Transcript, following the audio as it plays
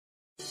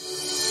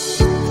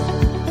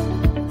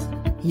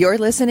You're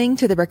listening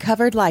to the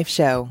Recovered Life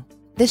Show,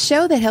 the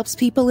show that helps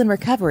people in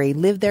recovery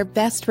live their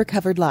best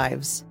recovered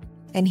lives.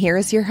 And here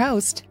is your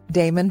host,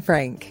 Damon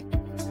Frank.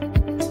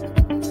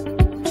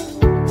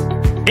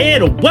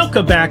 And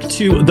welcome back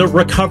to the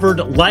Recovered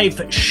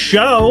Life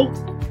Show.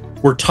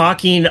 We're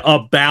talking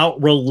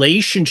about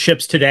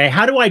relationships today.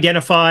 How to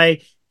identify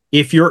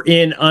if you're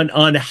in an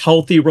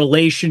unhealthy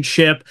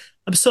relationship.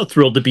 I'm so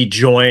thrilled to be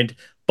joined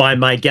by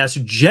my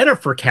guest,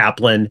 Jennifer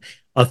Caplan,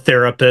 a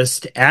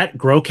therapist at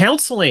Grow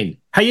Counseling.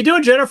 How you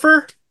doing,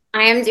 Jennifer?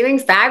 I am doing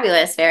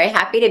fabulous. Very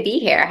happy to be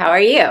here. How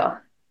are you?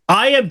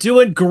 I am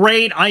doing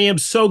great. I am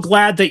so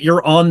glad that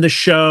you're on the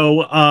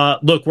show.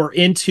 Look, we're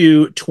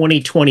into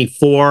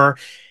 2024,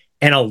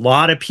 and a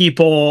lot of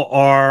people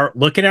are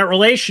looking at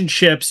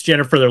relationships,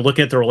 Jennifer. They're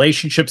looking at the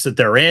relationships that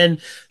they're in.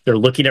 They're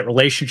looking at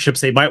relationships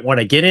they might want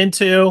to get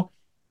into.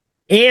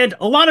 And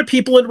a lot of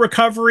people in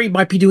recovery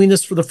might be doing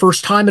this for the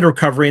first time in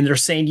recovery, and they're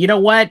saying, you know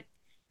what?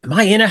 Am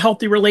I in a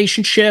healthy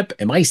relationship?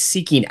 Am I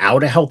seeking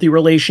out a healthy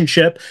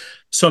relationship?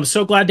 So I'm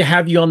so glad to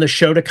have you on the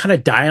show to kind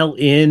of dial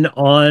in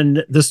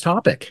on this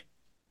topic.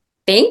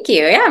 Thank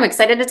you. Yeah, I'm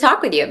excited to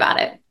talk with you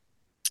about it.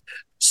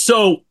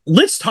 So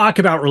let's talk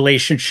about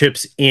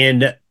relationships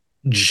in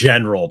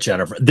general,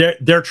 Jennifer.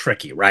 They're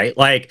tricky, right?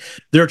 Like,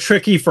 they're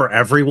tricky for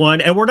everyone.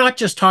 And we're not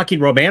just talking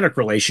romantic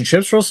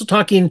relationships. We're also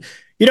talking,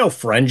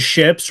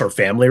 friendships or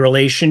family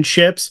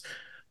relationships.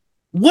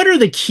 What are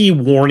the key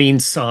warning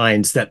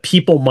signs that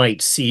people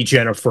might see,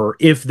 Jennifer,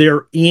 if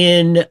they're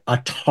in a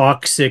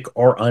toxic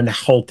or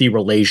unhealthy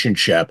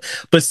relationship,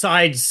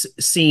 besides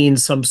seeing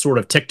some sort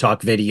of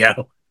TikTok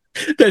video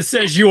that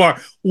says you are?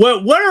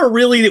 What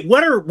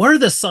are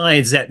the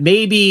signs that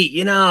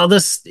maybe,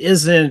 this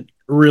isn't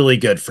really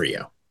good for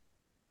you?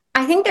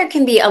 I think there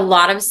can be a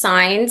lot of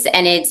signs,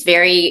 and it's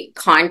very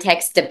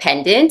context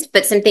dependent,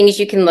 but some things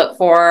you can look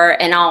for,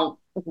 and I'll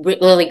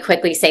really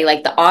quickly say,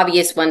 like, the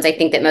obvious ones I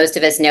think that most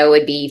of us know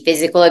would be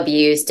physical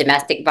abuse,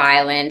 domestic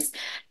violence,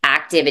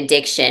 active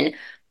addiction.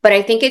 But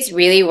I think it's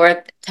really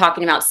worth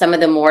talking about some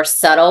of the more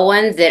subtle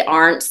ones that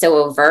aren't so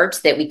overt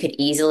that we could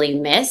easily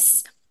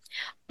miss.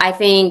 I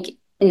think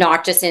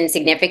not just in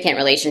significant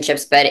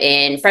relationships, but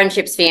in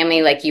friendships,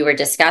 family, like you were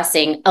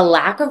discussing, a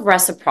lack of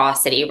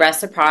reciprocity.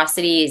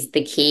 Reciprocity is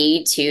the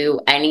key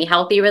to any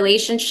healthy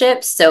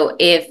relationship. So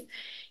if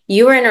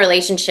you are in a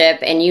relationship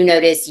and you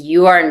notice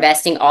you are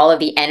investing all of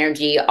the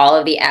energy, all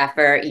of the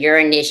effort, you're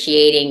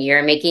initiating,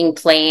 you're making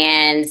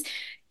plans,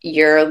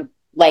 you're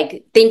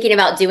like thinking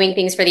about doing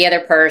things for the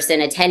other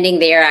person, attending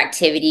their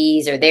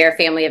activities or their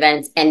family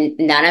events, and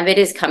none of it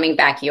is coming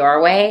back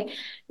your way,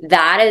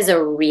 that is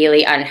a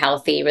really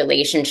unhealthy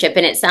relationship.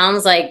 And it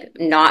sounds like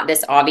not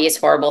this obvious,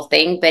 horrible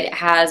thing, but it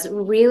has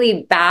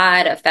really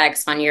bad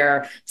effects on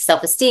your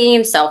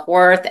self-esteem,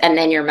 self-worth, and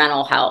then your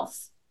mental health.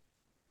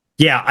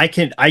 Yeah,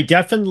 I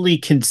definitely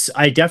can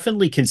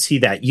see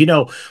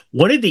that.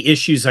 One of the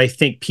issues I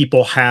think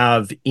people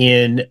have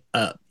in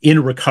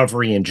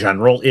recovery in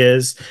general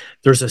is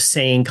there's a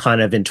saying kind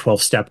of in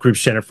 12-step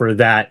groups, Jennifer,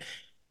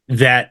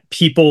 that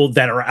people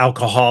that are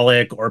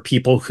alcoholic or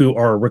people who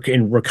are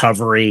in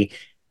recovery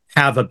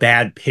have a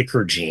bad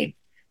picker gene.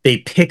 They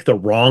pick the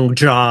wrong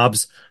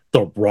jobs,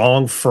 the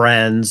wrong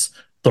friends,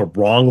 the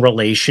wrong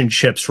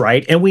relationships,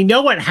 right? And we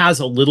know it has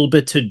a little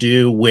bit to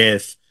do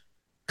with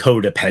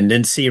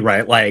codependency,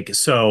 right? Like,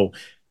 so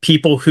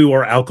people who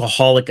are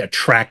alcoholic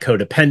attract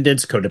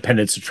codependents,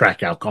 codependents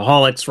attract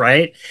alcoholics,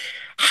 right?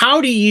 How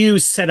do you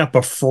set up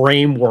a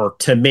framework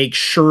to make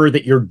sure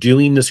that you're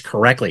doing this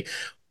correctly?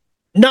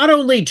 Not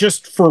only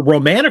just for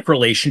romantic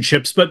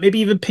relationships, but maybe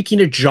even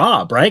picking a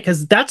job, right?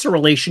 Because that's a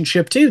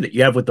relationship too that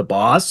you have with the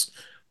boss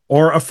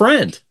or a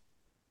friend.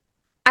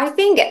 I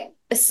think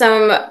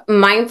some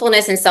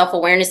mindfulness and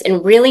self-awareness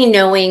and really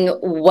knowing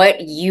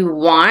what you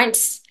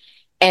want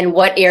and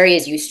what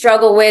areas you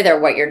struggle with or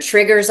what your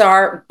triggers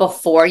are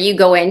before you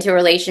go into a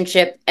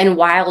relationship and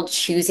while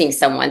choosing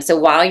someone. So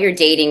while you're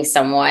dating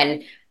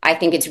someone, I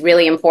think it's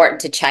really important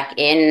to check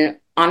in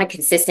on a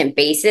consistent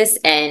basis.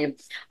 And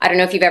I don't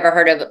know if you've ever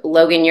heard of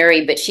Logan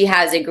Ury, but she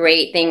has a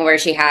great thing where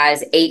she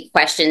has 8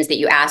 questions that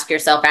you ask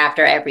yourself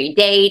after every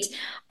date.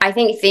 I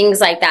think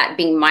things like that,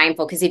 being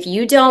mindful, because if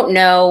you don't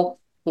know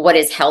what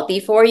is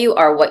healthy for you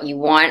or what you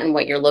want and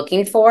what you're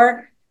looking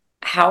for,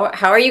 how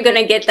are you going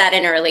to get that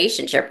in a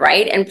relationship,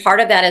 right? And part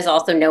of that is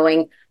also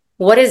knowing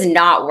what has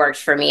not worked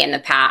for me in the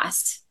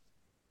past.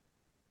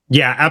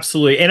 Yeah,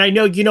 absolutely. And I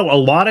know, a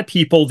lot of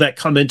people that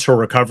come into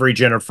recovery,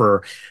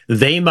 Jennifer,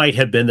 they might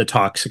have been the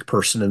toxic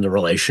person in the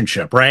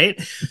relationship,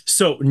 right?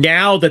 So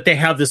now that they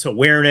have this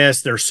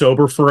awareness, they're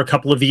sober for a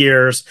couple of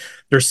years,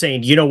 they're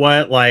saying, you know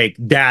what, like,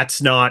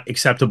 that's not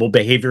acceptable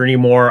behavior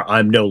anymore.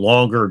 I'm no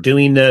longer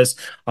doing this.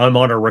 I'm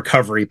on a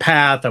recovery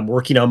path. I'm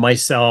working on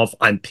myself.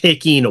 I'm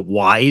picking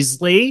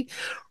wisely,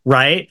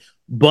 right?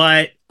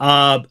 But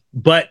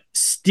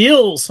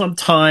still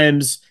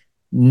sometimes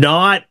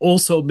not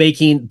also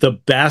making the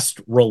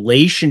best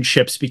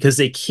relationships because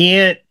they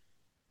can't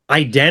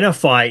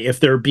identify if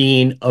they're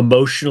being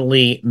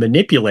emotionally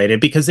manipulated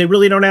because they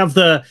really don't have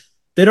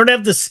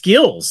the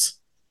skills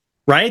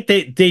right?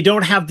 They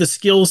don't have the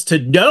skills to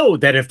know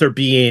that if they're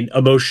being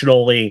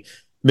emotionally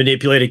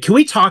manipulated. Can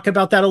we talk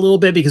about that a little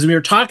bit? Because when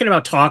you're talking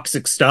about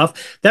toxic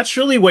stuff, that's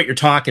really what you're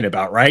talking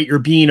about, right? You're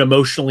being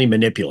emotionally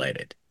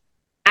manipulated.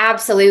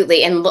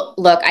 Absolutely. And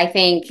look, I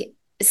think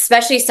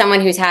especially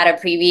someone who's had a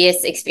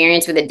previous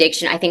experience with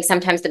addiction, I think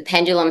sometimes the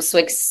pendulum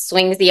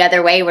swings the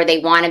other way where they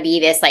want to be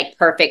this like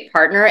perfect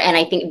partner. And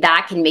I think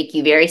that can make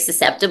you very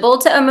susceptible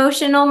to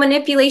emotional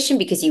manipulation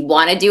because you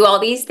want to do all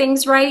these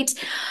things right.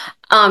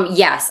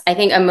 Yes, I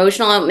think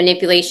emotional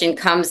manipulation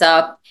comes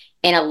up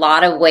in a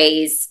lot of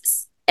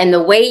ways. And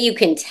the way you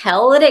can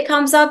tell that it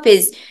comes up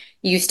is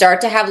you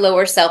start to have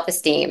lower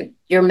self-esteem.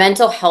 Your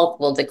mental health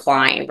will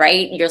decline,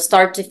 right? You'll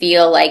start to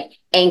feel like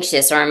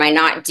anxious, or am I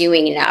not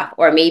doing enough?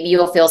 Or maybe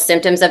you'll feel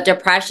symptoms of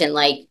depression,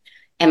 like,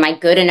 am I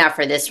good enough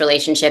for this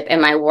relationship?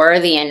 Am I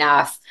worthy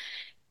enough?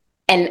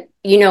 And,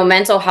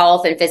 mental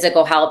health and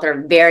physical health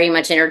are very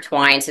much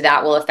intertwined. So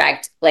that will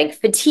affect like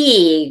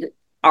fatigue.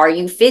 Are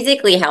you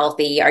physically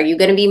healthy? Are you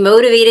going to be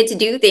motivated to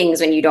do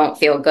things when you don't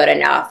feel good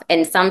enough?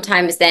 And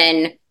sometimes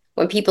then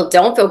when people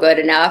don't feel good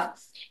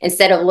enough,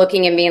 instead of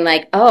looking and being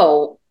like,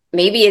 oh,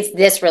 maybe it's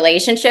this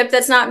relationship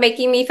that's not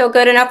making me feel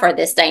good enough, or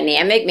this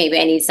dynamic, maybe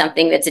I need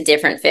something that's a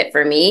different fit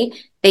for me.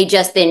 They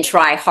just then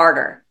try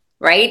harder,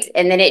 right?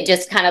 And then it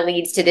just kind of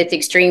leads to this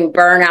extreme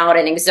burnout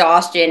and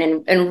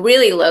exhaustion and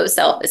really low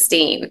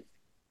self-esteem.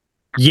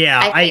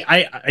 Yeah,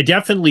 I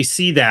definitely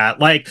see that.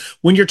 Like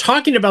when you're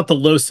talking about the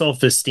low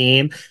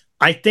self-esteem,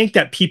 I think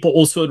that people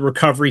also in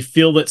recovery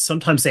feel that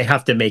sometimes they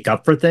have to make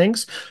up for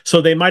things. So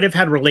they might have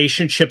had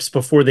relationships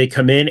before they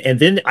come in, and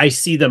then I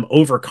see them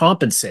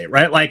overcompensate,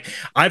 right? Like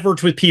I've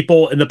worked with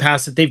people in the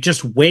past that they've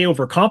just way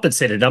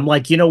overcompensated. I'm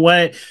like, you know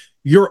what?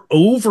 You're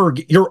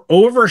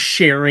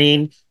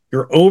oversharing,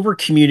 you're over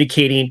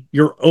communicating,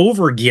 you're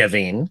over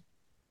giving,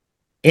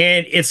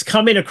 and it's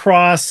coming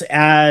across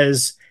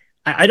as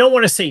I don't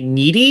want to say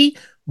needy,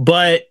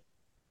 but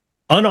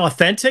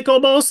unauthentic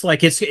almost.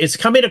 Like it's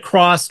coming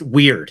across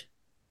weird.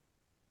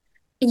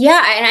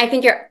 Yeah, and I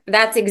think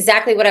that's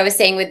exactly what I was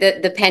saying with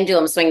the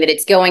pendulum swing, that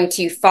it's going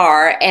too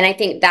far. And I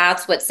think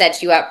that's what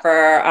sets you up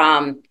for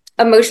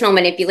emotional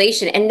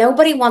manipulation. And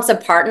nobody wants a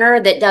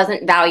partner that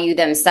doesn't value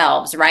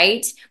themselves,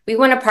 right? We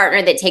want a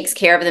partner that takes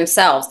care of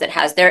themselves, that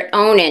has their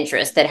own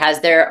interests, that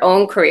has their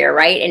own career,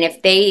 right? And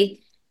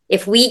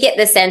if we get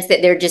the sense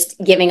that they're just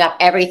giving up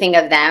everything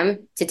of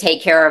them to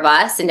take care of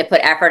us and to put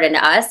effort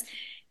into us,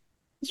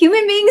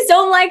 human beings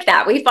don't like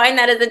that. We find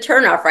that as a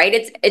turnoff,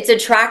 right? It's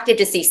attractive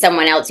to see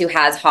someone else who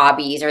has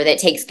hobbies or that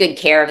takes good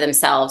care of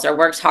themselves or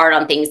works hard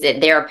on things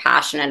that they're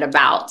passionate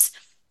about.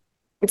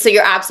 And so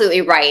you're absolutely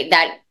right.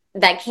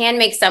 That can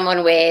make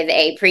someone with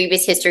a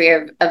previous history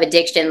of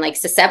addiction like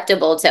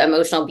susceptible to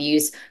emotional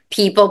abuse,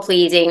 people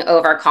pleasing,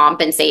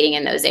 overcompensating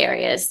in those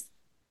areas.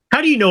 How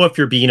do you know if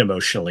you're being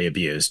emotionally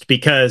abused?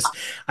 Because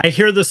I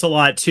hear this a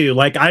lot too.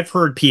 Like I've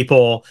heard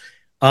people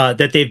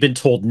that they've been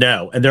told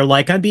no, and they're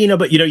like, "I'm being,"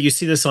 but you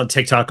see this on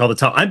TikTok all the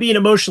time. I'm being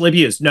emotionally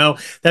abused. No,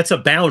 that's a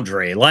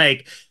boundary.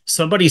 Like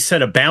somebody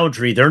set a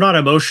boundary. They're not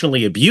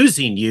emotionally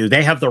abusing you.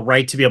 They have the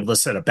right to be able to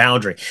set a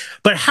boundary.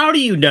 But how do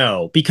you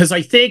know? Because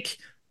I think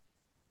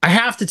I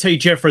have to tell you,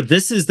 Jennifer,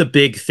 this is the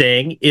big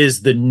thing: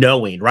 is the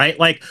knowing, right?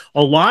 Like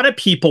a lot of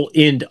people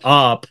end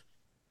up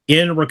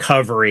in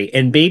recovery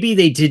and maybe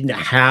they didn't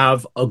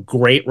have a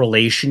great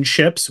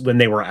relationships when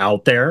they were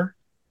out there,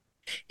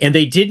 and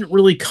they didn't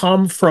really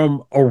come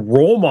from a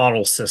role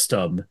model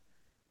system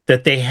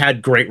that they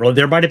had great role.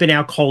 There might have been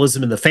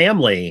alcoholism in the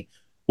family,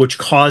 which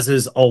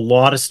causes a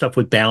lot of stuff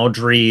with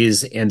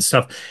boundaries and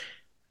stuff.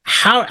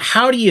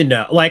 How do you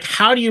know? Like,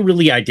 how do you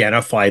really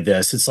identify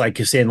this? It's like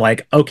you're saying,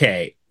 like,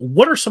 okay,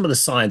 what are some of the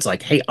signs?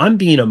 Like, hey, I'm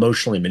being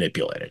emotionally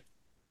manipulated.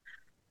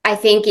 I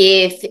think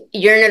if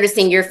you're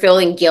noticing you're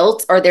feeling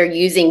guilt, or they're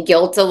using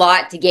guilt a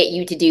lot to get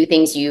you to do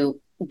things you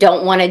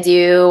don't want to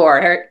do,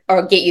 or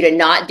get you to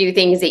not do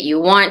things that you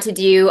want to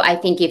do. I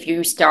think if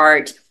you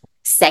start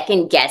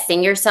second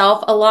guessing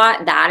yourself a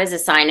lot, that is a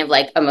sign of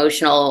like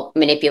emotional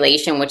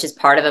manipulation, which is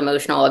part of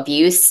emotional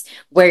abuse,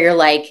 where you're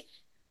like,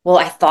 well,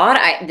 I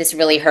thought this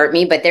really hurt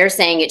me, but they're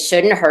saying it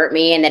shouldn't hurt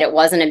me and that it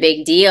wasn't a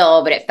big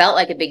deal, but it felt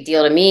like a big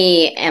deal to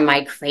me. Am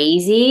I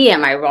crazy?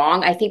 Am I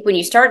wrong? I think when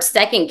you start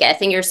second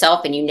guessing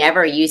yourself and you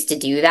never used to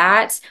do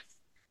that,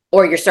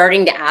 or you're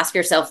starting to ask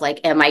yourself, like,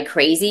 am I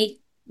crazy?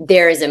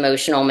 There is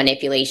emotional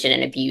manipulation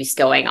and abuse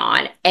going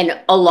on.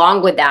 And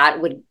along with that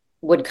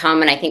would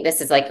come, and I think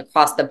this is like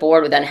across the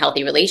board with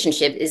unhealthy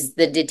relationship, is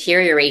the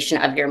deterioration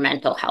of your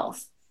mental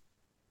health.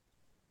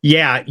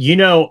 Yeah,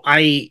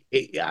 I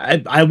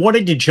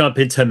wanted to jump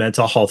into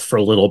mental health for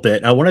a little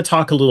bit. I want to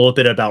talk a little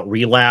bit about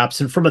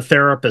relapse and from a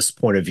therapist's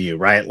point of view,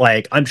 right?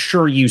 Like I'm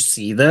sure you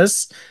see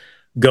this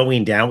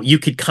going down. You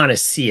could kind of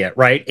see it,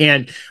 right?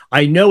 And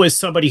I know as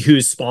somebody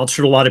who's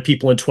sponsored a lot of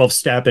people in 12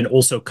 step and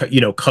also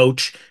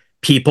coach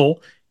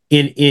people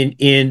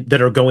in that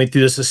are going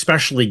through this,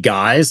 especially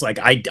guys. Like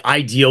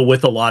I deal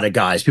with a lot of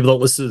guys. People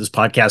that listen to this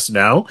podcast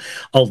know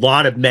a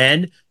lot of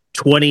men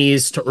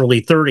 20s to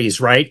early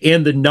 30s, right?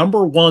 And the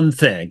number one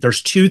thing,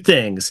 there's two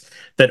things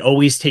that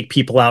always take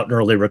people out in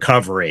early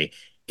recovery,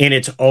 and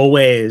it's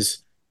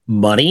always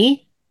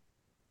money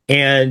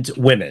and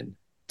women,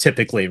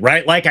 typically,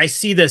 right? Like I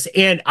see this,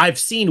 and I've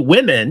seen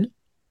women,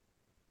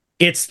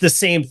 it's the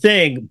same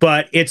thing,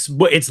 but it's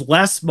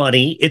less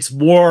money, it's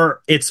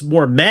more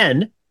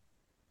men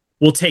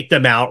will take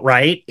them out,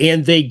 right?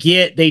 And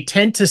they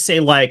tend to say,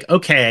 like,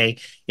 okay,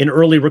 in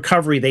early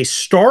recovery, they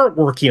start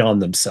working on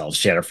themselves,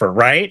 Jennifer,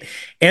 right?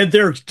 And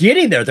they're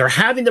getting there, they're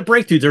having the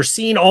breakthrough, they're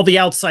seeing all the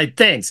outside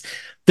things.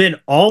 Then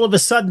all of a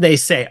sudden they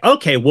say,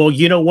 okay, well,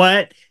 you know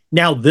what?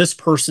 Now this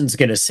person's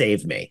going to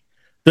save me.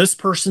 This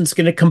person's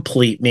going to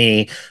complete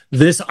me.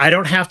 I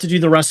don't have to do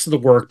the rest of the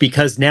work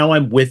because now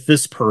I'm with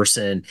this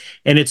person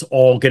and it's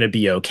all going to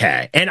be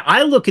okay. And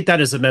I look at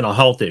that as a mental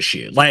health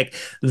issue. Like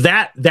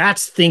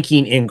that's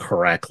thinking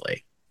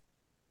incorrectly.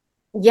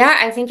 Yeah,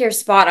 I think you're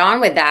spot on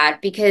with that,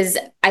 because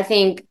I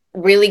think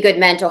really good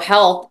mental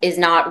health is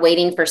not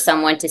waiting for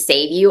someone to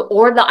save you,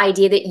 or the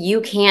idea that you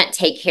can't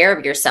take care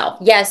of yourself.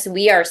 Yes,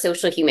 we are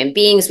social human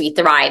beings. We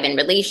thrive in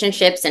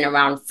relationships and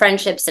around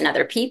friendships and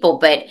other people,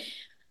 but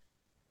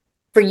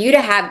for you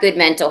to have good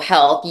mental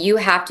health, you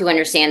have to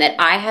understand that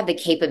I have the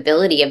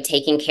capability of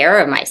taking care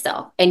of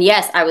myself. And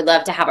yes, I would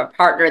love to have a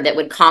partner that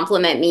would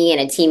complement me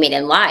and a teammate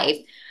in life.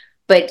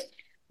 But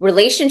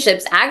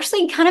relationships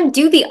actually kind of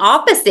do the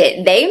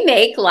opposite. They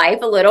make life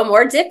a little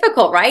more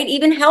difficult, right?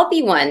 Even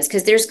healthy ones,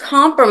 because there's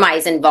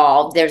compromise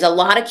involved. There's a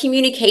lot of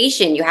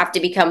communication. You have to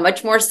become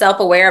much more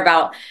self-aware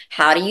about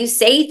how do you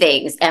say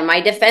things? Am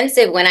I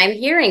defensive when I'm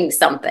hearing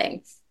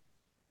something?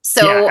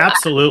 So yeah,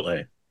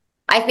 absolutely.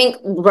 I think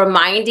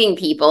reminding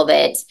people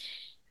that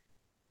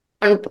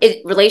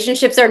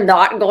relationships are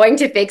not going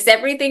to fix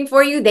everything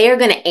for you. They are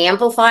going to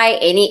amplify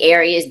any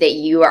areas that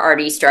you are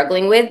already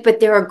struggling with, but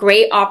they're a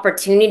great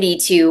opportunity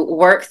to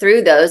work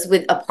through those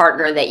with a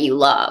partner that you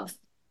love.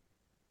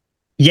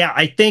 Yeah,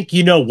 I think,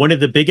 one of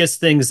the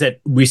biggest things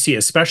that we see,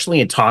 especially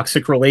in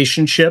toxic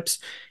relationships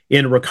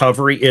in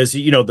recovery, is,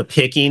 the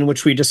picking,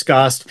 which we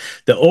discussed,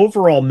 the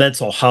overall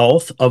mental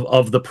health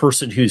of the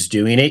person who's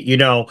doing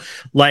it.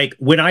 Like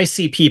when I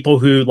see people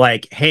who,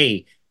 like,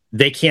 hey,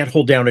 they can't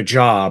hold down a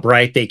job,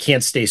 right? They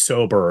can't stay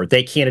sober.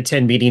 They can't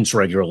attend meetings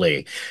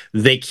regularly.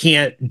 They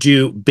can't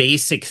do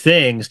basic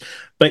things,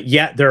 but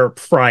yet their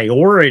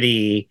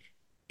priority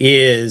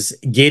is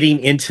getting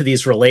into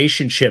these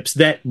relationships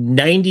that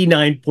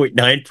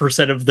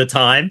 99.9% of the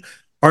time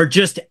are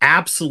just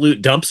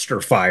absolute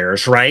dumpster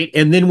fires, right?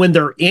 And then when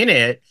they're in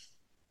it,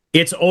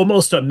 it's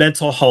almost a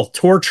mental health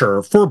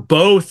torture for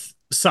both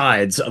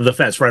sides of the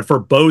fence, right? For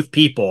both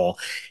people.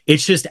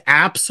 It's just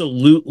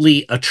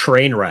absolutely a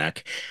train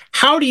wreck.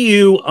 How do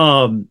you,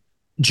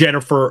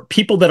 Jennifer,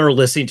 people that are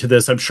listening to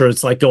this, I'm sure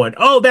it's like going,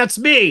 oh, that's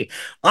me.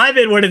 I'm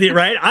in one of the,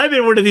 right? I'm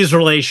in one of these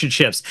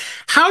relationships.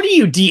 How do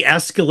you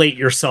de-escalate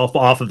yourself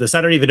off of this? I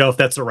don't even know if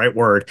that's the right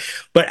word,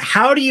 but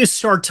how do you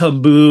start to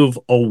move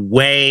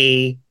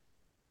away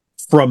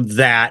from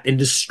that and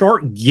to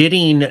start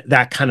getting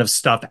that kind of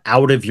stuff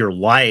out of your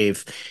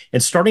life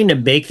and starting to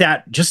make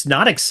that just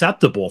not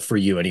acceptable for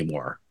you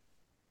anymore?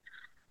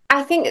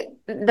 I think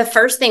the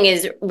first thing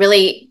is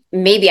really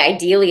maybe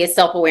ideally is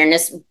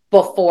self-awareness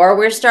before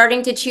we're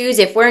starting to choose.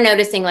 If we're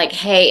noticing like,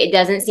 hey, it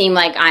doesn't seem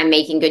like I'm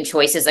making good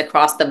choices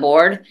across the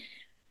board,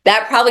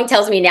 that probably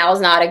tells me now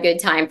is not a good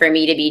time for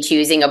me to be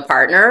choosing a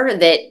partner.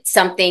 That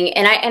something,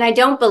 and I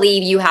don't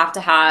believe you have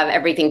to have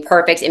everything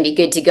perfect and be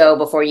good to go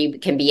before you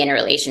can be in a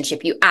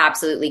relationship. You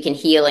absolutely can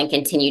heal and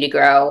continue to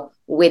grow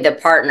with a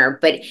partner.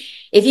 But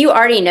if you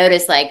already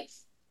notice, like,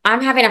 I'm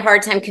having a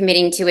hard time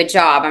committing to a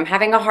job, I'm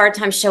having a hard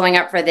time showing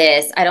up for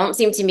this, I don't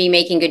seem to be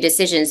making good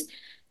decisions,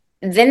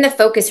 then the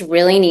focus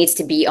really needs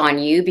to be on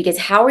you, because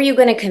how are you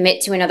going to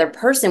commit to another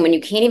person when you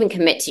can't even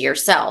commit to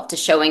yourself, to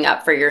showing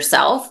up for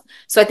yourself?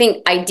 So I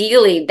think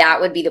ideally that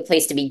would be the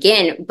place to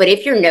begin. But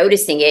if you're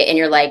noticing it and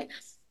you're like,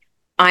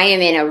 I am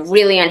in a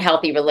really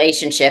unhealthy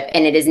relationship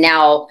and it is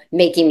now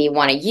making me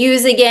want to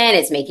use again,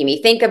 it's making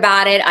me think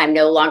about it, I'm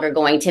no longer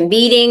going to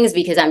meetings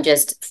because I'm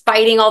just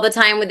fighting all the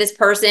time with this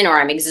person, or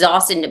I'm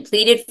exhausted and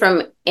depleted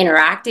from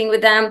interacting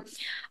with them,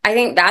 I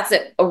think that's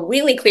a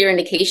really clear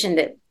indication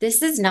that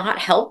this is not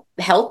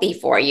healthy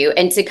for you,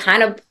 and to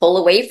kind of pull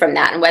away from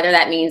that. And whether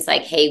that means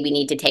like, hey, we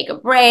need to take a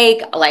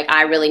break, like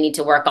I really need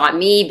to work on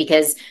me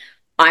because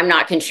I'm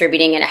not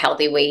contributing in a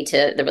healthy way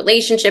to the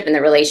relationship, and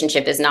the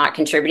relationship is not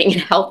contributing in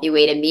a healthy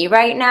way to me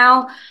right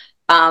now.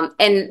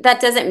 And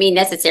that doesn't mean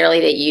necessarily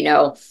that,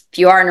 if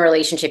you are in a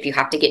relationship, you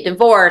have to get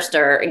divorced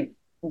or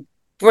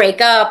break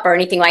up or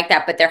anything like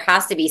that. But there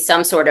has to be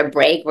some sort of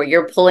break where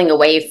you're pulling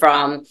away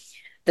from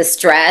the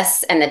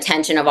stress and the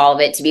tension of all of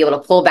it to be able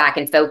to pull back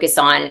and focus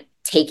on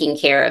taking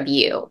care of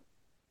you.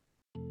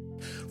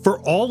 For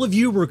all of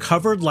you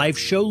Recovered Life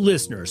Show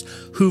listeners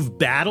who've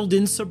battled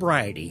in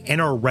sobriety and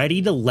are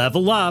ready to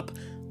level up,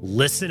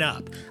 listen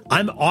up.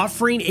 I'm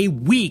offering a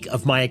week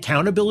of my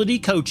accountability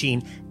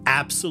coaching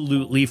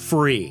absolutely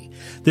free.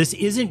 This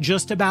isn't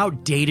just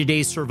about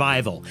day-to-day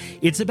survival.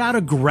 It's about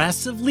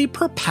aggressively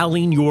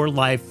propelling your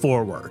life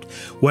forward.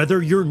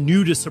 Whether you're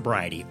new to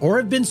sobriety or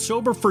have been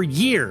sober for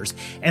years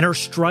and are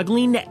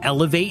struggling to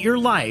elevate your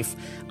life,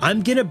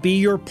 I'm going to be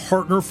your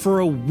partner for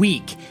a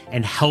week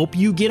and help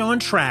you get on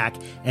track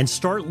and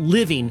start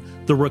living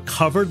the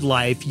recovered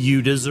life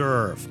you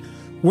deserve.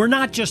 We're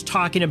not just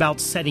talking about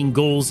setting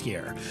goals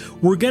here.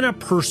 We're going to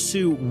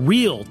pursue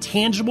real,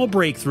 tangible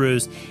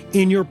breakthroughs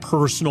in your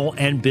personal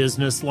and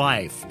business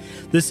life.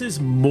 This is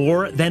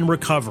more than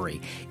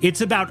recovery. It's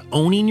about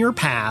owning your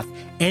path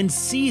and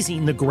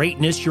seizing the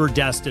greatness you're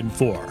destined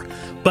for.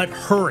 But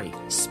hurry,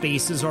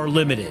 spaces are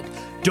limited.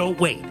 Don't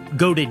wait.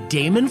 Go to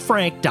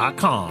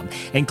DamonFrank.com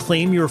and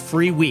claim your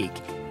free week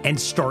and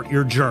start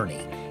your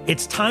journey.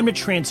 It's time to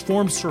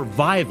transform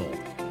survival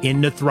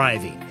into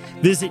thriving.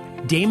 Visit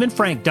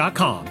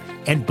DamonFrank.com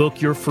and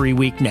book your free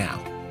week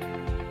now.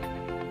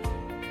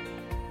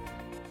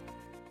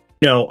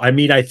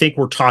 I think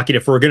we're talking,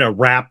 if we're going to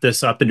wrap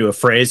this up into a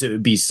phrase, it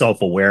would be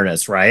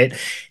self-awareness, right?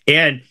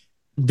 And,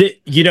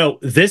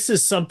 this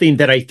is something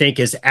that I think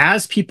is,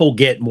 as people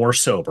get more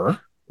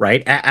sober,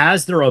 right,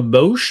 as their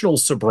emotional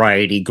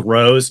sobriety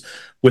grows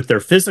with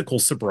their physical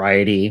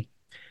sobriety,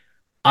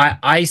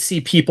 I see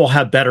people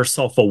have better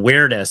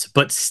self-awareness,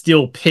 but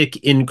still pick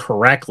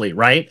incorrectly,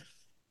 right?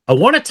 I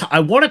want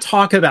to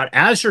talk about,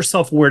 as your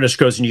self-awareness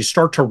grows and you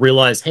start to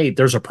realize, hey,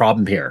 there's a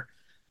problem here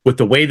with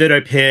the way that I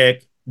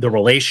pick, the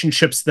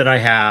relationships that I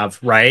have,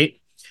 right?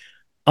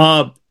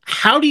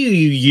 How do you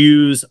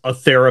use a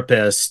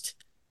therapist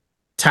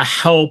to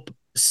help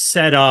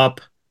set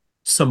up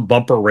some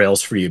bumper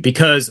rails for you?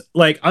 Because,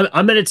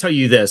 I'm going to tell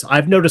you this.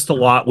 I've noticed a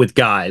lot with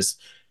guys,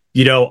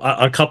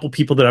 a couple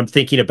people that I'm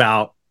thinking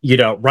about,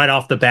 right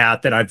off the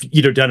bat that I've,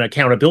 done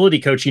accountability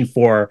coaching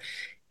for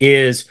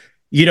is,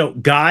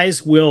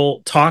 guys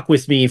will talk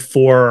with me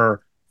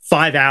for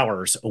 5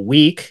 hours a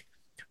week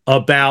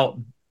about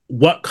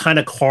what kind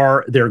of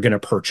car they're going to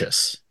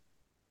purchase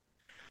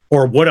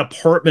or what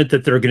apartment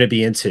that they're going to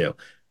be into.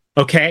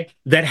 Okay.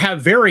 That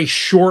have very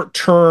short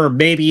term,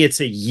 maybe it's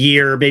a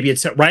year, maybe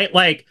it's right.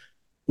 Like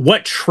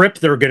what trip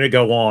they're going to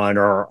go on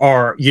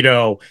or,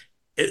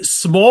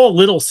 small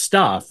little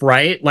stuff,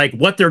 right? Like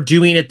what they're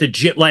doing at the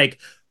gym, like,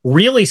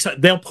 really,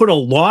 they'll put a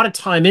lot of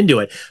time into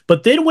it.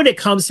 But then when it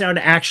comes down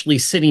to actually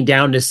sitting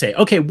down to say,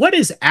 okay, what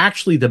is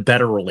actually the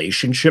better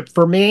relationship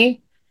for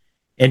me?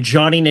 And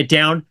jotting it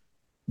down,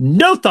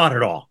 no thought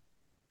at all.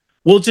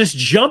 We'll just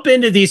jump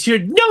into these here.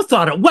 No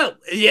thought. Well,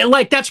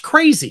 that's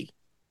crazy.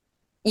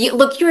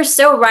 You're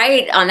so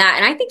right on that.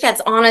 And I think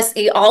that's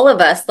honestly all of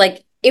us.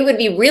 It would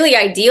be really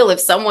ideal if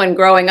someone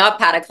growing up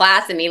had a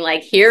class and being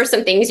like, here are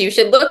some things you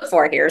should look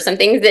for. Here are some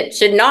things that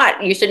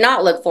you should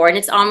not look for. And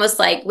it's almost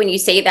like when you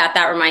say that,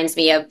 that reminds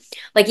me of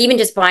even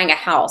just buying a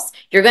house.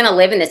 You're going to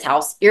live in this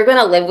house. You're going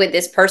to live with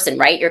this person,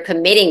 right? You're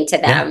committing to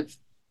them. Yeah.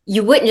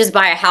 You wouldn't just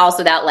buy a house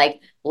without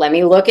let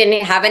me look and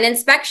have an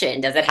inspection.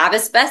 Does it have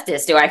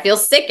asbestos? Do I feel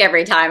sick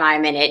every time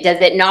I'm in it?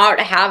 Does it not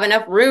have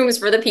enough rooms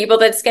for the people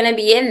that's going to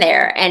be in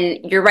there? And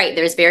you're right.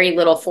 There's very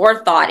little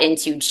forethought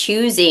into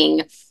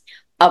choosing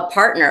a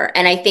partner.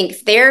 And I think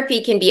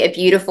therapy can be a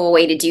beautiful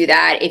way to do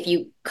that. If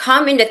you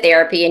come into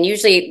therapy, and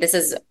usually this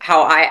is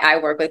how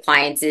I work with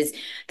clients, is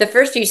the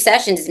first few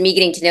sessions is me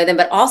getting to know them,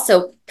 but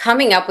also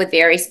coming up with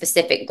very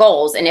specific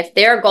goals. And if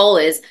their goal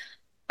is,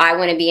 I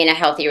want to be in a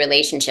healthy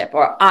relationship,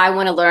 or I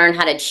want to learn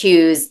how to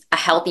choose a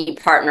healthy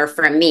partner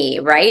for me,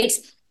 right?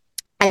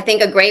 I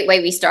think a great way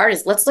we start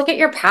is, let's look at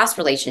your past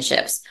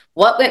relationships.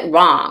 What went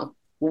wrong?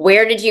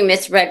 Where did you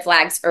miss red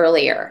flags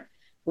earlier?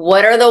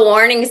 What are the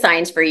warning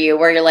signs for you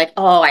where you're like,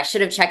 oh, I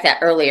should have checked that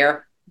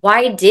earlier?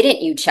 Why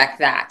didn't you check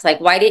that?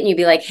 Why didn't you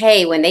be like,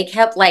 hey, when they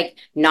kept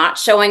not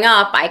showing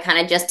up, I kind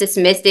of just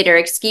dismissed it or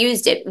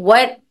excused it?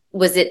 What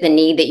was it, the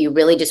need that you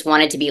really just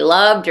wanted to be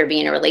loved or be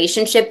in a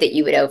relationship that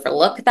you would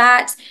overlook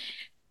that?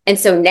 And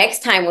so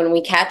next time when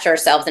we catch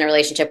ourselves in a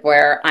relationship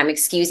where I'm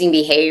excusing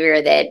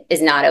behavior that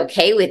is not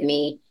okay with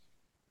me,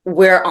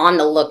 we're on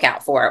the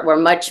lookout for it. We're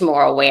much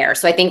more aware.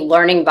 So I think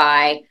learning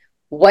by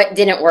what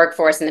didn't work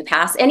for us in the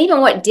past, and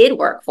even what did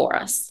work for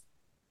us.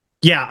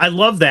 Yeah, I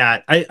love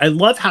that. I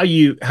love how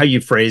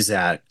you phrase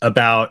that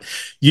about,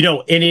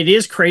 and it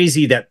is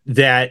crazy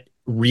that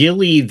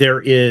really there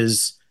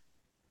is,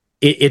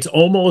 it's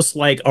almost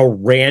like a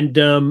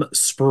random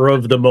spur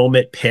of the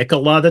moment pick a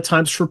lot of the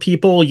times for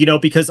people,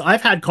 because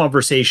I've had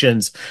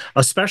conversations,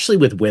 especially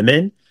with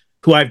women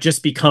who I've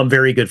just become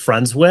very good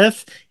friends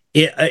with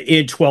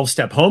in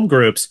 12-step home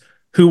groups,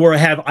 who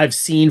I've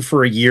seen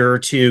for a year or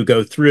two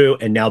go through,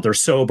 and now they're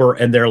sober,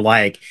 and they're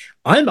like,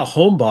 I'm a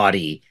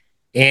homebody,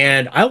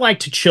 and I like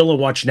to chill and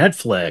watch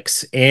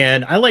Netflix,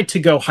 and I like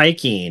to go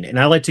hiking, and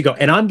I like to go,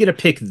 and I'm going to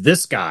pick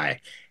this guy.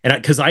 And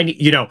because and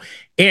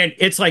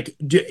it's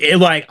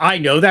I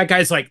know that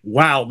guy's like,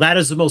 wow, that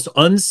is the most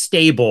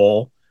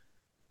unstable,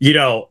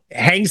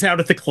 hangs out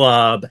at the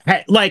club,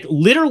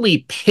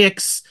 literally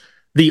picks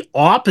the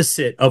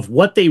opposite of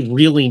what they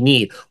really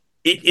need.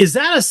 Is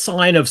that a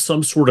sign of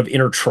some sort of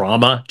inner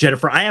trauma,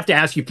 Jennifer? I have to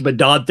ask you from a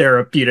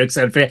non-therapeutics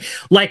and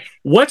like,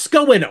 what's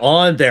going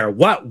on there?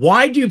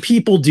 Why do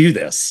people do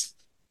this?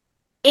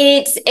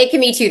 It can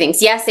be two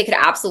things. Yes, it could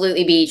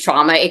absolutely be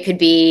trauma. It could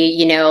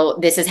be,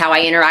 this is how I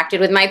interacted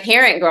with my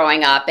parent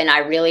growing up, and I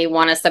really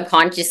want to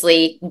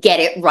subconsciously get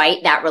it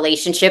right, that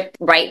relationship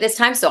right this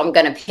time. So I'm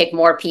going to pick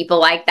more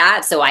people like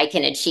that so I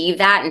can achieve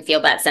that and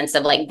feel that sense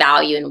of like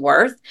value and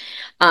worth.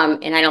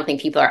 And I don't think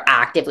people are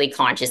actively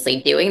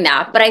consciously doing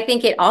that. But I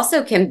think it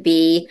also can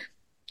be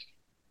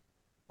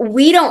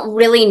we don't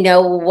really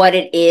know what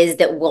it is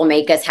that will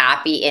make us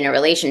happy in a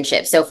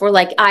relationship. So if we're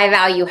like, I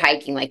value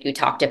hiking, like you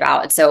talked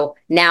about. So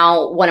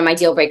now one of my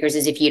deal breakers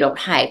is if you don't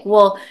hike.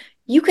 Well,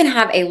 you can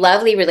have a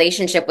lovely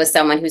relationship with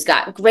someone who's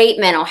got great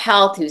mental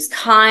health, who's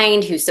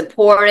kind, who's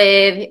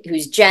supportive,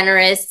 who's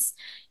generous,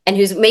 and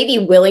who's maybe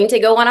willing to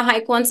go on a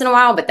hike once in a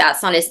while, but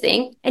that's not his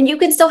thing. And you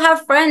can still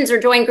have friends or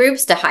join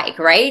groups to hike,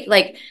 right?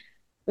 Like,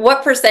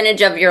 what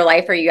percentage of your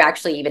life are you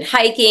actually even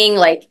hiking?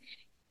 Like,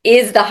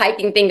 is the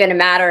hiking thing going to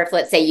matter if,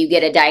 let's say, you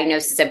get a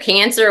diagnosis of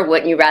cancer?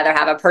 Wouldn't you rather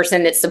have a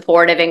person that's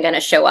supportive and going to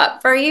show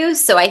up for you?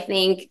 So I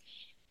think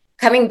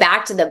coming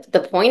back to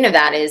the point of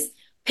that is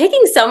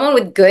picking someone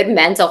with good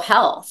mental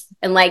health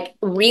and like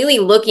really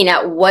looking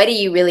at what do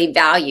you really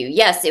value.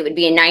 Yes, it would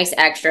be a nice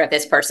extra if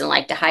this person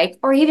liked to hike,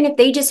 or even if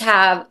they just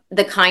have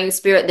the kind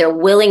spirit, they're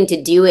willing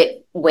to do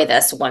it with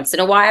us once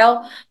in a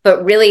while,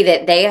 but really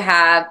that they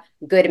have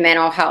good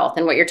mental health.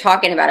 And what you're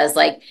talking about is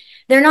like,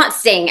 they're not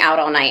staying out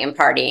all night and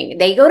partying.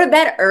 They go to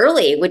bed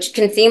early, which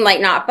can seem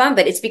like not fun,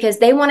 but it's because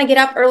they want to get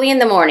up early in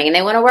the morning and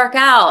they want to work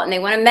out and they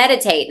want to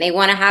meditate and they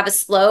want to have a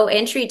slow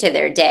entry to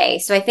their day.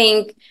 So I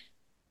think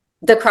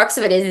the crux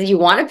of it is you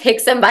want to pick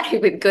somebody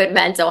with good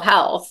mental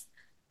health.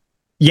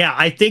 Yeah,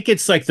 I think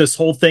it's like this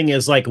whole thing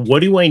is like, what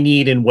do I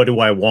need and what do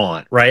I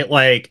want, right?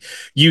 Like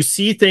you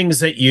see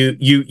things that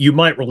you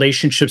might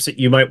relationships that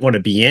you might want to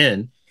be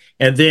in.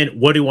 And then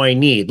what do I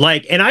need?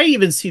 Like, and I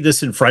even see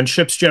this in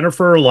friendships,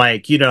 Jennifer.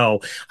 Like,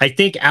 I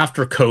think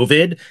after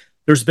COVID,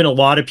 there's been a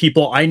lot of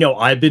people. I know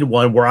I've been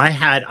one where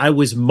I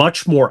was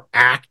much more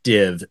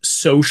active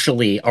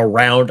socially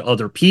around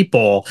other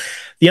people.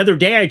 The other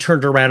day I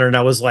turned around and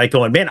I was like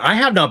going, man, I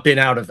haven't been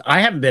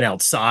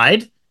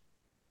outside.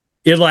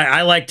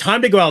 I like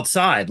time to go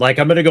outside. Like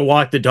I'm going to go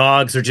walk the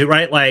dogs or do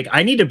right. Like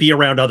I need to be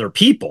around other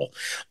people.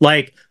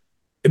 Like,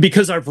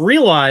 because I've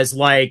realized,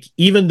 like,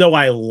 even though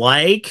I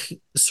like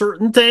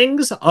certain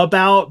things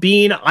about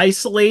being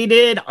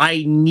isolated,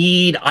 I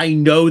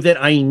know that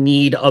I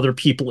need other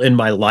people in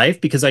my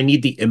life because I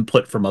need the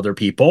input from other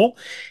people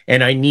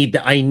and I need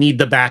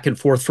the back and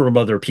forth from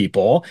other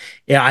people.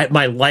 Yeah,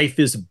 my life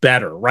is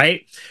better,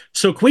 right?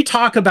 So can we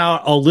talk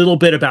about a little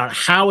bit about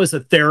how, as a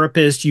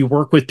therapist, you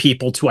work with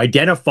people to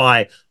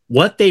identify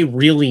what they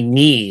really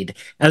need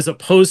as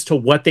opposed to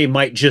what they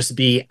might just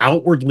be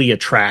outwardly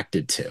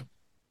attracted to?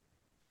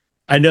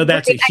 I know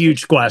that's a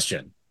huge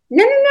question.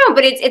 No,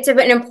 but it's an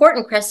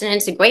important question.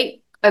 It's a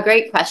great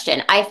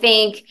question. I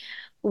think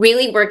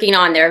really working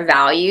on their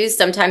values.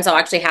 Sometimes I'll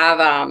actually have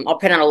I'll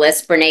put on a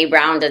list. Brene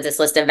Brown does this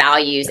list of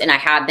values, and I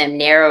have them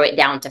narrow it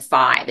down to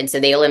 5, and so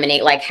they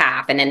eliminate like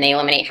half, and then they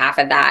eliminate half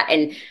of that.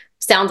 And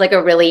sounds like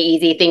a really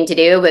easy thing to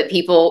do, but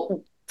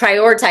people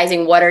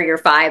prioritizing what are your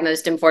 5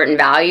 most important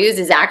values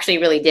is actually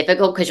really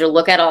difficult because you'll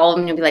look at all of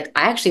them and be like,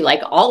 I actually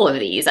like all of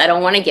these. I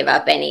don't want to give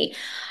up any.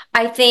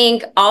 I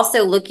think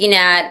also looking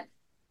at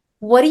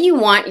what do you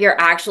want your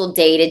actual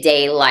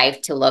day-to-day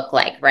life to look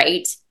like,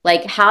 right?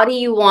 Like, how do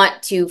you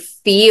want to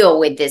feel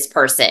with this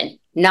person?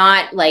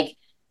 Not like,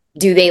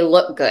 do they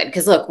look good?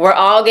 Because look, we're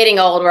all getting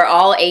old, we're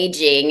all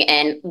aging,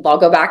 and I'll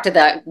go back to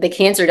the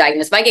cancer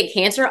diagnosis. If I get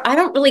cancer, I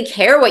don't really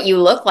care what you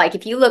look like.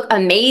 If you look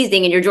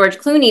amazing and you're George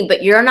Clooney,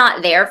 but you're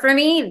not there for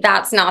me,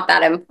 that's not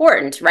that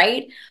important,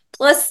 right?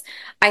 Plus,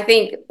 I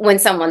think when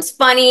someone's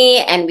funny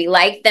and we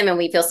like them and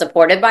we feel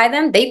supported by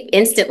them, they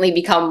instantly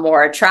become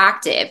more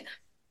attractive.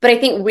 But I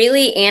think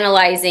really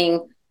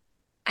analyzing,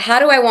 how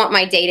do I want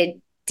my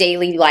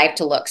daily life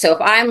to look? So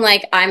if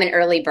I'm an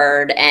early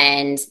bird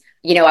and,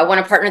 I want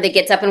a partner that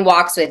gets up and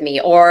walks with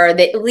me, or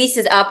that at least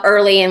is up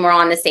early and we're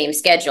on the same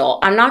schedule,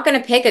 I'm not going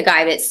to pick a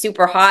guy that's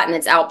super hot and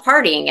that's out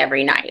partying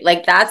every night.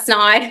 Like that's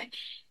not,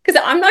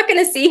 because I'm not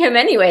going to see him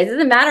anyways. It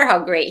doesn't matter how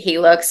great he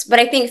looks. But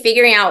I think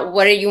figuring out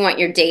what do you want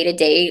your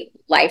day-to-day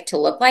life to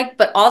look like,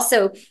 but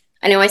also,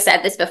 I know I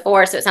said this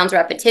before, so it sounds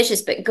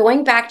repetitious, but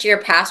going back to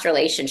your past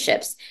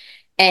relationships.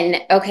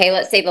 And okay,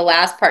 let's say the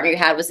last partner you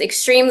had was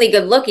extremely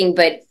good looking,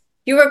 but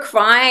you were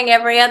crying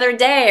every other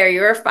day, or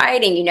you were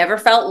fighting, you never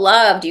felt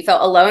loved, you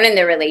felt alone in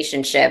the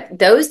relationship.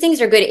 Those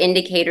things are good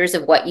indicators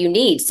of what you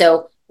need.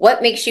 So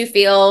what makes you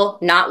feel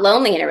not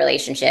lonely in a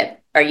relationship?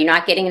 Are you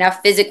not getting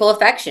enough physical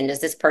affection? Does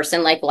this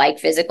person like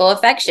physical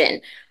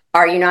affection?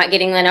 Are you not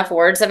getting enough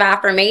words of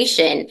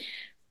affirmation?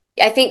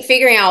 I think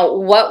figuring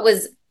out what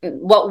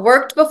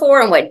worked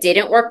before and what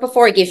didn't work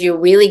before gives you a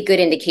really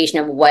good indication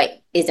of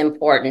what is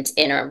important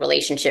in a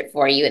relationship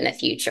for you in the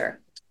future.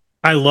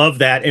 I love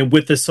that. And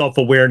with the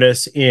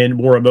self-awareness in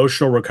more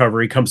emotional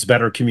recovery comes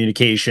better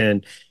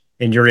communication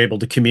and you're able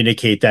to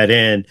communicate that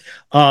in.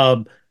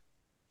 I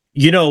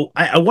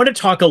want to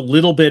talk a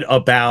little bit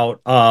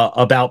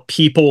about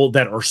people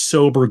that are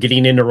sober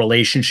getting into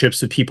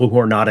relationships with people who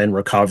are not in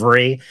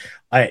recovery.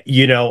 I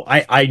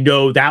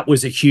know that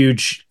was a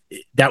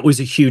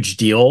huge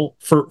deal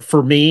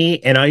for me,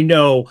 and I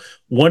know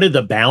one of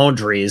the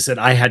boundaries that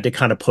I had to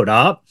kind of put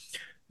up,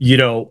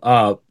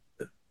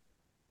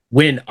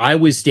 when I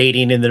was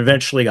dating and then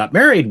eventually got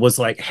married, was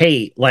like,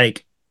 hey,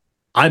 like,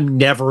 I'm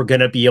never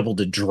gonna be able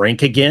to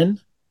drink again,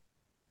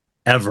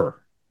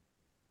 ever.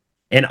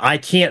 And I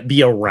can't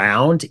be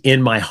around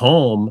in my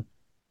home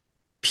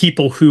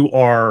people who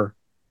are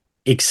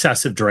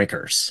excessive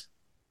drinkers,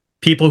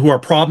 people who are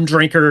problem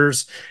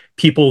drinkers,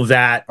 people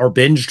that are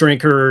binge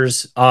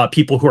drinkers,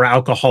 people who are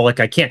alcoholic.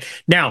 I can't.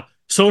 Now,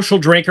 social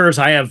drinkers,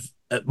 I have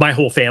my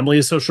whole family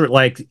is social.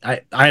 Like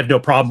I have no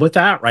problem with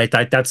that, right?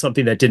 That's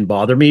something that didn't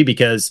bother me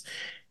because,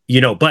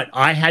 but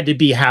I had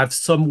to have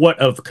somewhat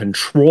of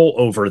control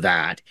over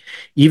that,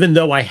 even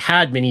though I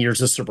had many years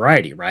of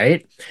sobriety,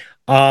 right?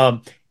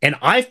 And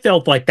I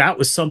felt like that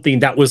was something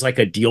that was like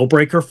a deal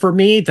breaker for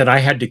me that I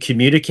had to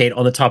communicate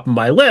on the top of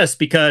my list,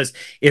 because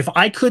if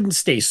I couldn't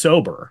stay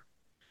sober,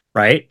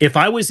 right? If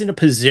I was in a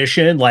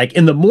position like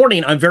in the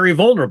morning, I'm very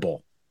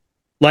vulnerable,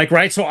 like,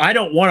 right? So I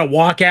don't want to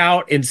walk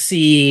out and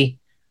see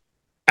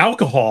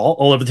alcohol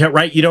all over the time,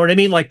 right? You know what I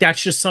mean? Like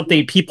that's just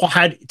something people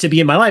had to be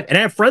in my life. And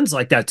I have friends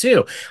like that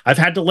too. I've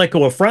had to let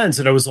go of friends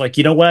and I was like,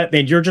 you know what,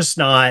 man,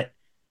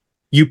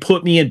 you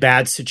put me in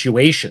bad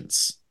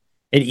situations.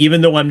 And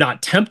even though I'm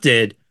not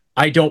tempted,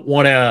 I don't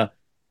want to,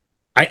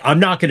 I'm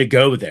not going to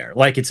go there.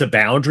 Like it's a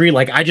boundary.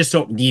 Like I just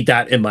don't need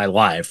that in my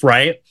life,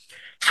 right?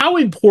 How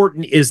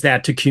important is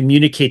that to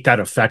communicate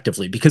that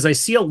effectively? Because I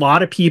see a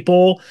lot of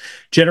people,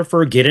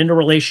 Jennifer, get into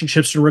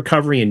relationships in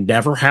recovery and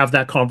never have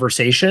that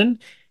conversation.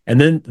 And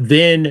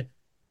then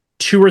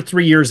 2 or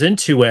 3 years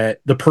into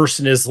it, the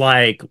person is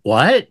like,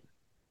 what?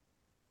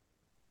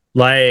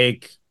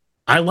 Like,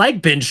 I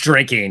like binge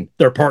drinking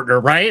their partner,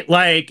 right?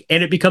 Like,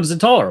 and it becomes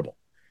intolerable.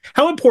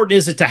 How important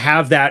is it to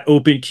have that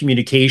open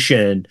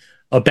communication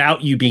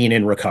about you being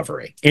in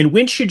recovery? And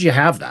when should you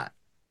have that?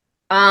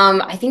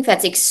 I think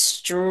that's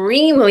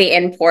extremely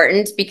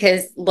important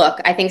because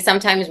look, I think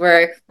sometimes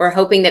we're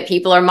hoping that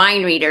people are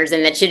mind readers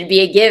and that should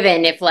be a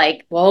given. If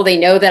like, well, they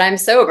know that I'm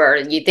sober,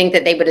 you think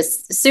that they would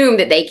assume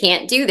that they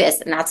can't do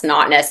this, and that's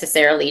not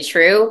necessarily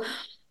true.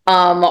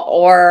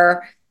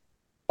 Or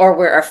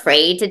we're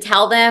afraid to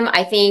tell them.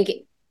 I think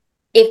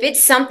if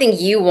it's something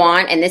you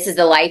want and this is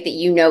the life that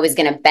you know is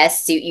going to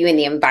best suit you in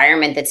the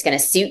environment that's going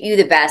to suit you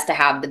the best to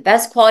have the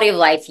best quality of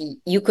life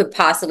you could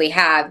possibly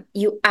have,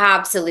 you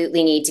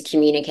absolutely need to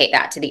communicate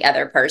that to the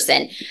other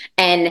person.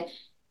 And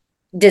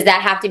does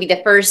that have to be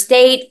the first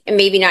date?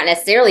 Maybe not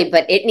necessarily,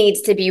 but it needs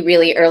to be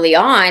really early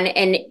on.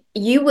 And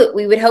we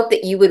would hope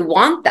that you would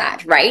want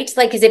that, right?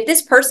 Like, because if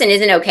this person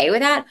isn't okay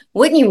with that,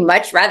 wouldn't you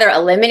much rather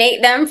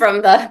eliminate them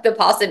from the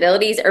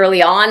possibilities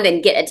early on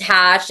than get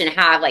attached and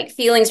have like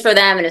feelings for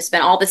them and have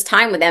spent all this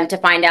time with them to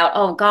find out,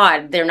 oh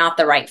God, they're not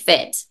the right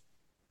fit?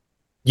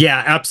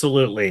 Yeah,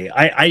 absolutely.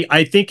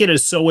 I think it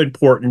is so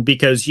important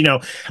because,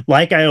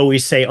 like I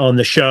always say on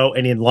the show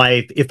and in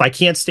life, if I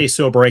can't stay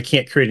sober, I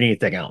can't create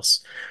anything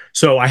else.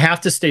 So I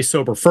have to stay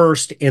sober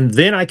first, and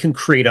then I can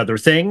create other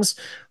things.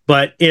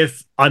 But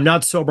if I'm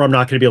not sober, I'm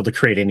not going to be able to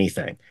create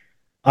anything.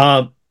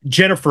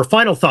 Jennifer,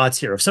 final thoughts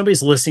here. If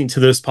somebody's listening to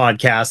this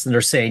podcast and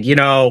they're saying,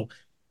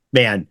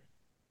 man,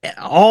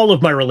 all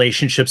of my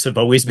relationships have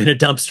always been a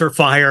dumpster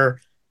fire.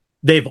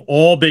 They've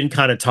all been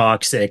kind of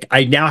toxic.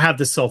 I now have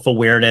the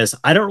self-awareness.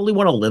 I don't really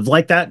want to live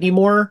like that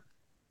anymore.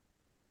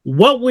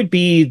 What would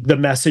be the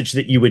message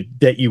that you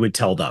would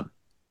tell them?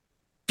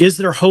 Is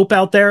there hope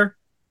out there?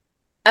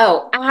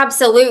 Oh,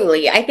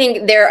 absolutely. I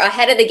think they're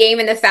ahead of the game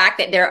in the fact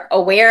that they're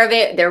aware of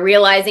it, they're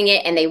realizing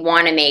it, and they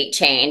want to make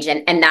change.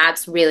 And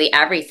that's really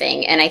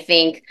everything. And I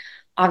think,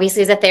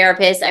 obviously, as a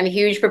therapist, I'm a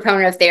huge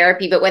proponent of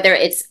therapy, but whether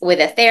it's with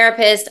a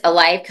therapist, a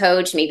life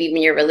coach, maybe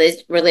even your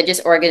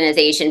religious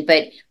organization,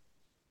 but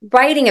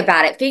writing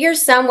about it, figure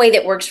some way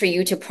that works for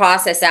you to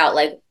process out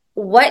like,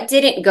 what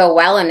didn't go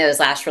well in those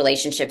last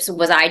relationships?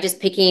 Was I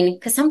just picking?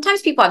 Because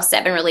sometimes people have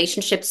 7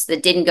 relationships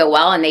that didn't go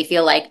well and they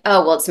feel like,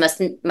 oh, well,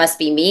 it must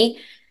be me.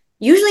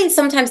 Usually,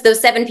 sometimes those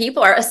 7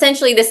 people are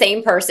essentially the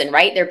same person,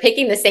 right? They're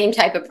picking the same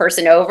type of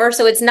person over.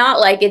 So it's not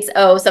like it's,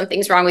 oh,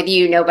 something's wrong with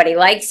you, nobody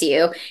likes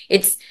you.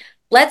 It's,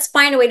 let's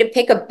find a way to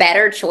pick a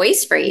better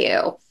choice for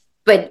you.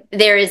 But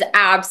there is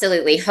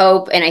absolutely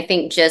hope. And I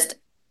think just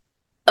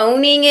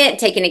owning it,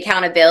 taking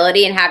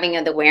accountability, and having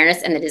the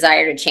awareness and the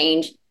desire to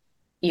change,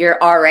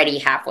 you're already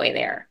halfway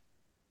there.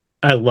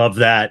 I love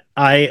that.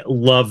 I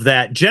love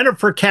that.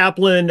 Jennifer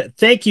Caplan,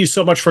 thank you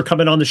so much for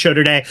coming on the show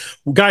today.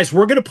 Guys,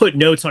 we're going to put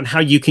notes on how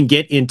you can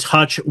get in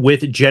touch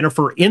with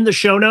Jennifer in the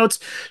show notes.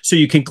 So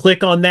you can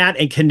click on that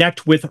and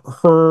connect with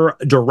her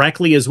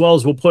directly, as well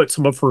as we'll put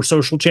some of her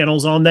social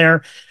channels on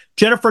there.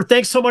 Jennifer,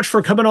 thanks so much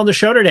for coming on the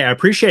show today. I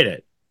appreciate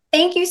it.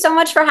 Thank you so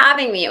much for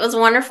having me. It was a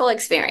wonderful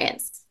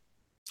experience.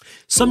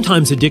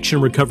 Sometimes addiction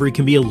recovery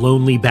can be a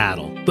lonely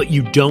battle, but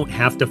you don't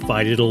have to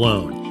fight it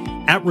alone.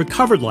 At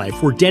Recovered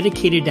Life, we're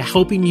dedicated to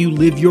helping you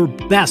live your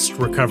best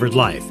recovered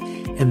life.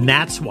 And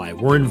that's why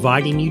we're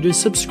inviting you to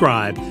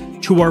subscribe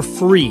to our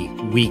free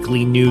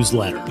weekly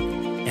newsletter.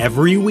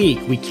 Every week,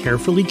 we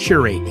carefully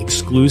curate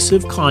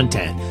exclusive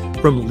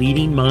content from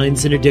leading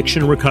minds in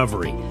addiction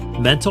recovery,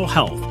 mental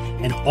health,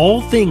 and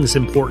all things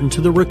important to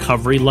the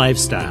recovery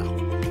lifestyle.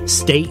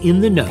 Stay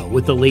in the know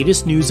with the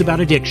latest news about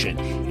addiction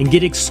and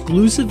get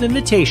exclusive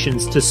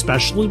invitations to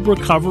special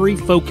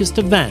recovery-focused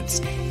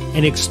events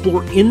and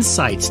explore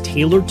insights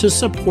tailored to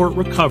support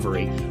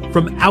recovery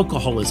from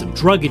alcoholism,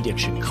 drug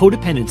addiction,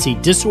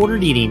 codependency,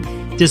 disordered eating,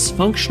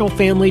 dysfunctional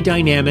family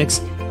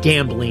dynamics,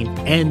 gambling,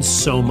 and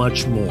so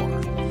much more.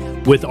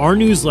 With our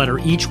newsletter,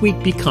 each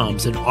week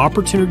becomes an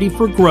opportunity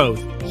for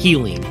growth,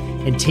 healing,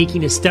 and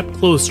taking a step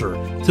closer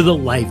to the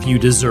life you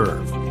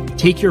deserve.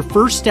 Take your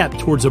first step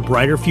towards a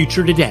brighter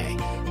future today.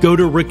 Go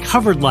to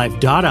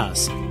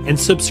recoveredlife.us and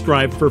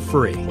subscribe for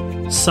free.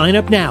 Sign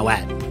up now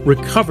at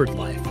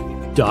recoveredlife.us.